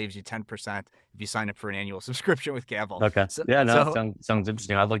Subscribed saves you 10% if you sign up for an annual subscription with Gavel. Okay. So, Yeah. No, so that sounds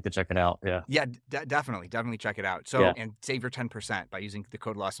interesting. I'd like to check it out. Yeah. yeah, definitely check it out. So, and save your 10% by using the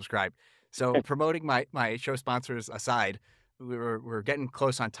code Law Subscribed. So promoting my show sponsors aside, we're getting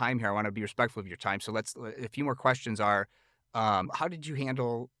close on time here. I want to be respectful of your time. So a few more questions are, How did you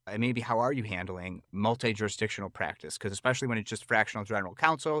handle, maybe how are you handling multi-jurisdictional practice? Because especially when it's just fractional general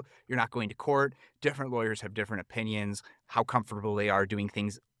counsel, you're not going to court. Different lawyers have different opinions, how comfortable they are doing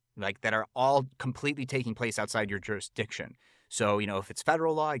things like that are all completely taking place outside your jurisdiction. So, if it's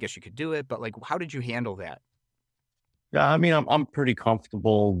federal law, I guess you could do it, but like, how did you handle that? Yeah, I mean, I'm pretty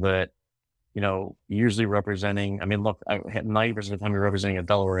comfortable that, usually representing, I mean, look, 90% of the time you're representing a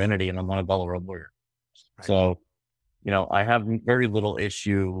Delaware entity and I'm not a Delaware lawyer. Right. So, I have very little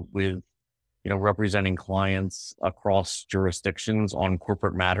issue with, representing clients across jurisdictions on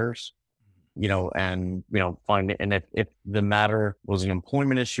corporate matters, and, and if the matter was an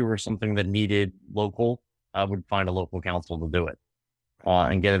employment issue or something that needed local, I would find a local counsel to do it,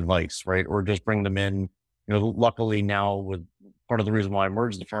 and get advice, right? Or just bring them in. Luckily now with part of the reason why I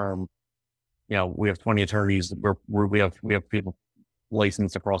merged the firm, we have 20 attorneys. We have people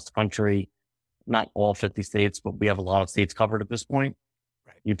licensed across the country, not all 50 states, but we have a lot of states covered at this point.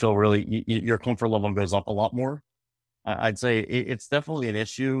 Right. You feel really, your comfort level goes up a lot more. I'd say it's definitely an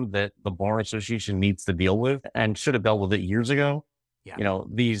issue that the Bar Association needs to deal with and should have dealt with it years ago. Yeah.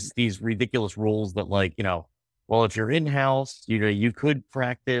 These ridiculous rules that well, if you're in-house, you could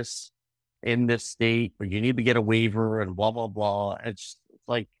practice in this state, but you need to get a waiver and blah, blah, blah. It's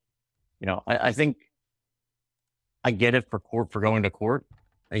like, I think I get it for going to court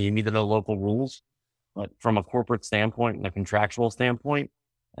and you need to know local rules, but from a corporate standpoint and a contractual standpoint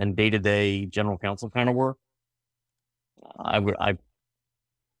and day-to-day general counsel kind of work, I'm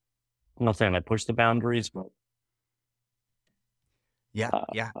not saying I push the boundaries, but Yeah.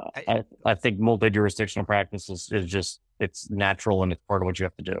 Yeah. I think multi-jurisdictional practice is just, it's natural and it's part of what you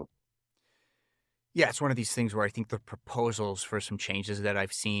have to do. Yeah, it's one of these things where I think the proposals for some changes that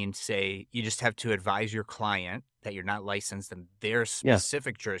I've seen say you just have to advise your client that you're not licensed in their Yeah,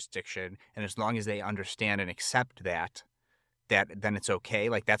 specific jurisdiction, and as long as they understand and accept that, then it's okay.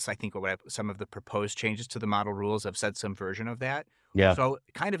 Like that's I think some of the proposed changes to the model rules have said some version of that. yeah, So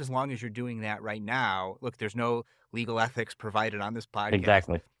kind of as long as you're doing that right now, look, there's no legal ethics provided on this podcast,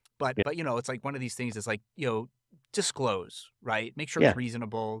 exactly. but Yeah, it's like one of these things is like, disclose, right? Make sure it's yeah,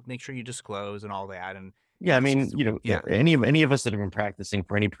 reasonable, make sure you disclose and all that. And yeah. I it's mean, just, yeah, yeah, any of us that have been practicing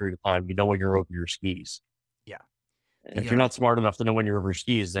for any period of time, when you're over your skis. yeah. If you're not smart enough to know when you're over your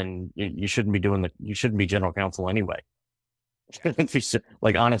skis, then you shouldn't be you shouldn't be general counsel anyway.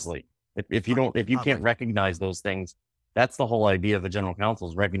 Like honestly, if you can't Like, recognize those things, that's the whole idea of a general counsel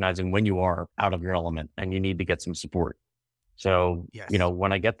is recognizing when you are out of your element and you need to get some support. So, yes,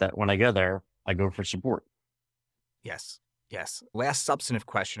 when I go there, I go for support. yes, yes. Last substantive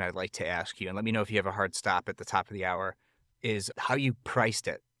question I'd like to ask you, and let me know if you have a hard stop at the top of the hour, is how you priced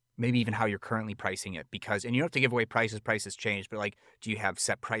it. Maybe even how you're currently pricing it, because, and you don't have to give away prices change, but like, do you have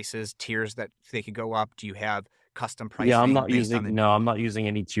set prices, tiers that they could go up? Do you have custom Yeah, pricing based on the, I'm not using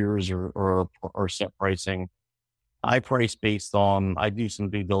any tiers or set pricing. I price based on, I do some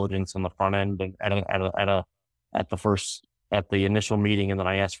due diligence on the front end and at the first, at the initial meeting. And then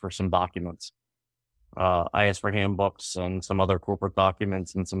I ask for some documents. I ask for handbooks and some other corporate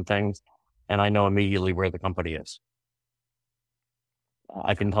documents and some things. And I know immediately where the company is.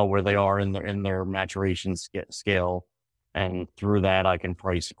 I can tell where they are in their maturation scale. And through that, I can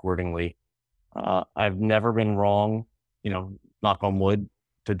price accordingly. I've never been wrong, knock on wood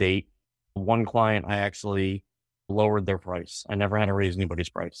to date. One client, I actually lowered their price. I never had to raise anybody's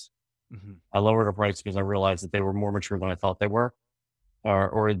price. Mhm. I lowered the price because I realized that they were more mature than I thought they were,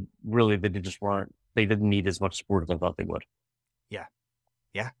 or really they just weren't. They didn't need as much support as I thought they would. Yeah,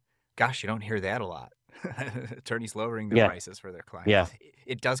 yeah. Gosh, you don't hear that a lot. Attorneys lowering their Yeah, prices for their yeah, clients.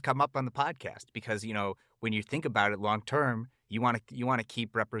 It does come up on the podcast because, when you think about it long term, you want to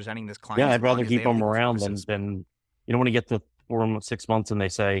keep representing this yeah. client I'd as long rather as they keep have them legal around services. than you don't want to get to 6 months and they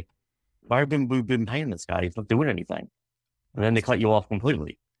say, "Why have we been paying this guy? He's not doing anything," and then they cut you off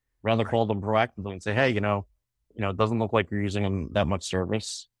completely. Rather Right. call them proactively and say, "Hey, it doesn't look like you're using them that much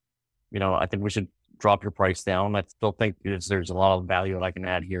service. I think we should drop your price down. I still think there's a lot of value that I can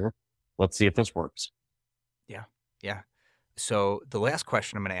add here. Let's see if this works." Yeah. Yeah. So the last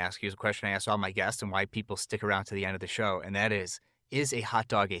question I'm going to ask you is a question I ask all my guests and why people stick around to the end of the show. And that is a hot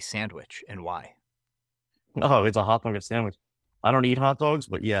dog a sandwich and why? Oh, it's a hot dog sandwich. I don't eat hot dogs,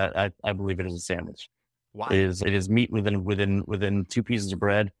 but yeah, I believe it is a sandwich. Why? It is meat within two pieces of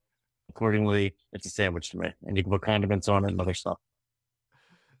bread. Accordingly, it's a sandwich to me. And you can put condiments on it and other stuff.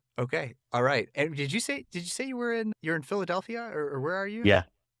 Okay. All right. And did you say you're in Philadelphia or where are you? Yeah.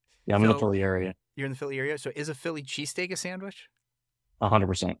 Yeah, I'm in the So Philly area. you're in the Philly area. So is a Philly cheesesteak a sandwich?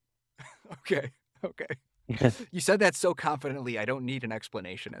 100%. Okay. Okay. You said that so confidently. I don't need an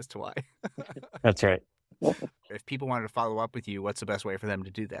explanation as to why. That's right. If people wanted to follow up with you, what's the best way for them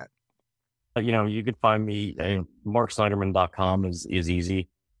to do that? You could find me at marksnyderman.com is easy.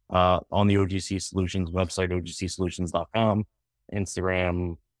 On the OGC Solutions website, ogcsolutions.com,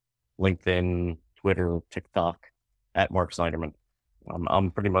 Instagram, LinkedIn, Twitter, TikTok, at Marc Snyderman.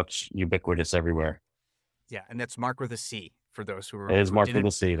 I'm pretty much ubiquitous everywhere. Yeah, and that's Marc with a C for those who It is Marc with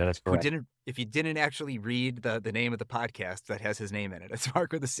a C. That is correct. If you didn't actually read the name of the podcast that has his name in it, it's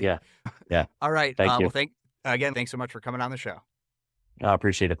Marc with a C. Yeah. All right. Thank you. Well, thanks so much for coming on the show. I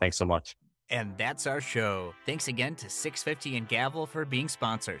appreciate it. Thanks so much. And that's our show. Thanks again to 650 and Gavel for being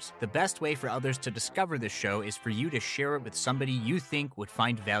sponsors. The best way for others to discover this show is for you to share it with somebody you think would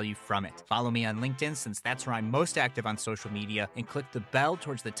find value from it. Follow me on LinkedIn, since that's where I'm most active on social media, and click the bell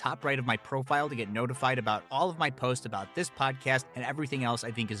towards the top right of my profile to get notified about all of my posts about this podcast and everything else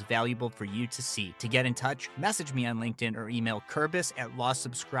I think is valuable for you to see. To get in touch, message me on LinkedIn or email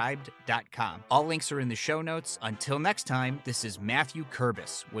kurbis@lawsubscribed.com. All links are in the show notes. Until next time, this is Matthew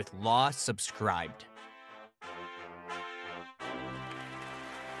Kurbis with Law Subscribed.